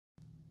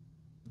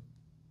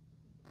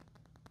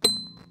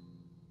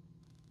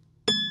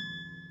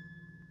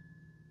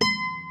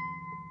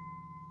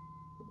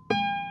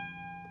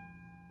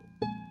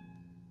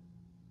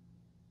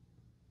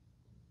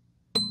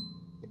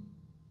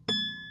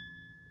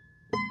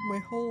My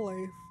whole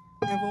life,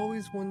 I've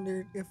always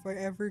wondered if I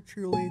ever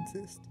truly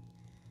exist.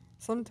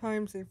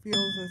 Sometimes it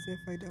feels as if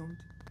I don't,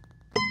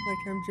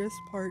 like I'm just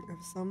part of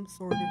some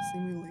sort of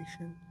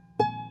simulation.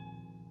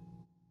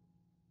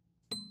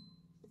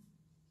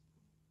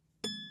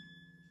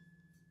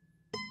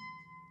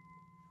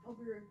 I'll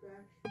be right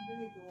back. I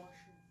need the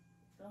washroom.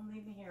 Don't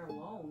leave me here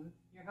alone.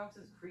 Your house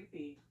is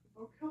creepy.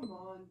 Oh, come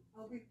on.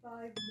 I'll be 5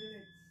 minutes.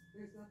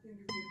 There's nothing to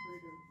be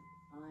afraid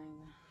of.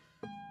 Fine.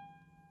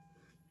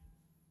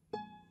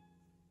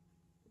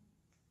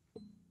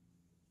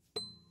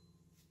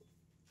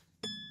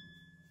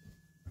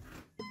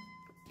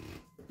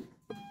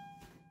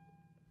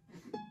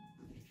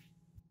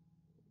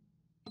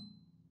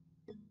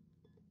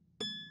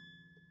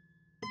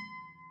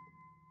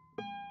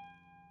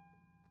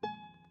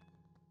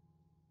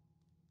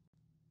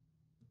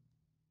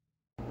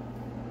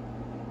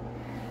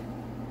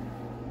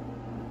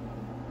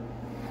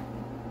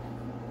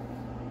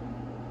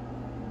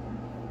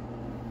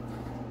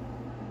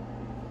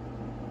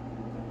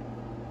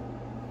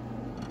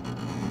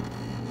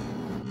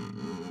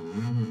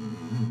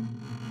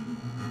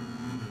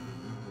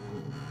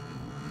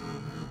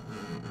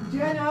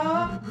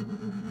 Jenna!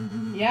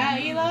 Yeah,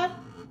 Ela?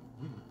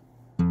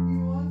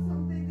 You want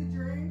something to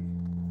drink?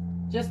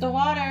 Just a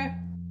water.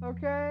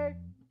 Okay.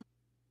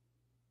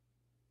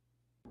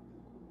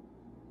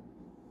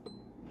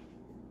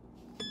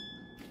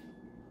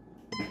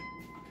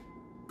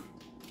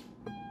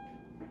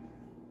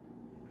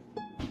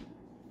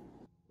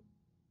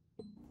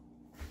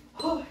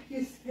 Oh,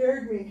 you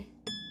scared me.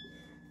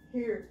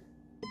 Here.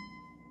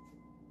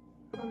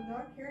 I'm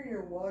not carrying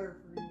your water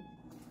for you.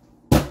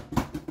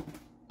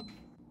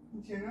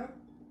 Jenna?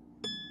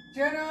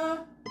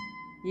 Jenna!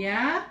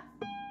 Yeah?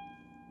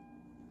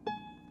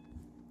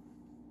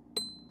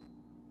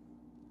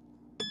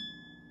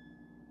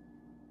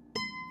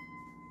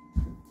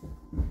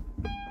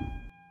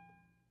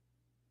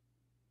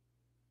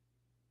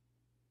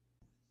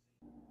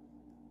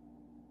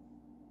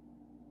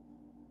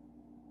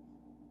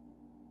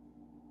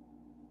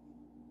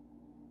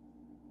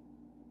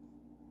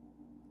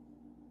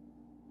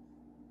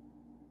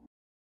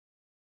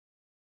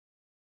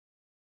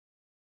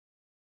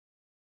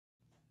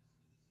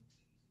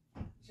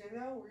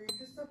 Jenna, were you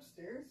just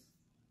upstairs?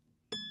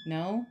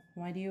 No?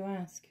 Why do you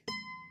ask?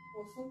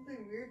 Well,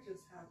 something weird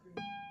just happened.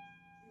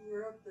 You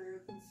were up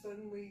there, then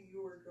suddenly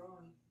you were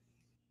gone.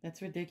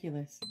 That's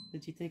ridiculous.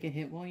 Did you take a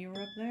hit while you were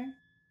up there?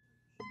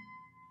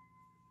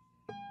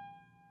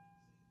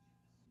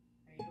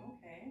 Are you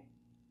okay?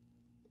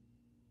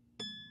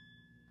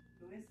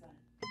 Who is that?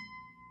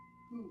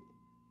 Who?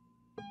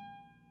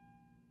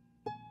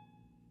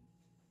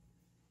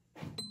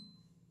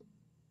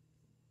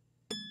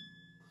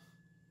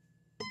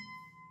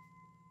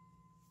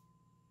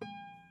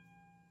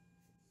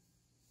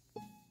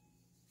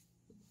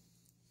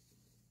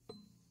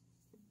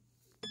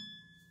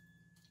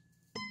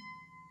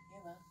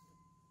 Ela?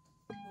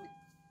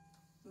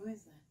 Who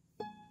is that?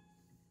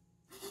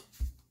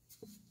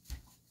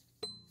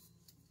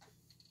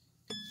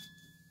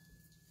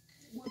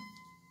 What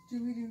do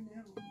we do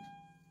now?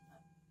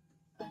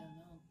 I don't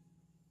know.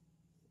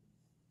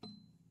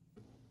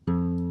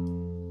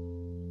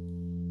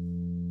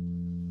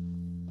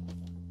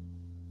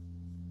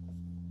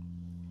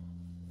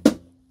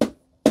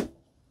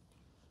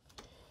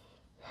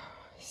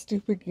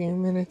 Stupid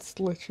game and its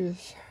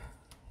glitches.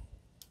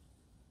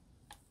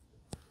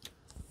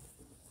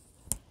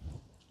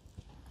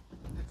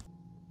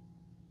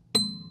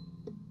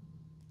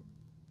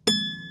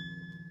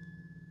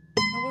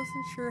 I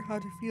wasn't sure how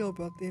to feel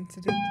about the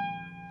incident.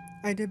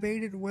 I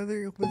debated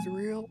whether it was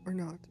real or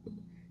not.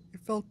 It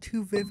felt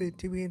too vivid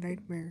to be a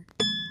nightmare,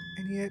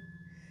 and yet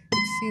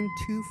it seemed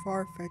too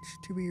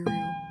far-fetched to be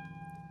real.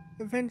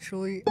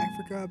 Eventually, I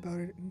forgot about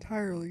it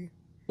entirely,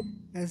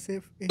 as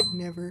if it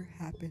never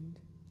happened.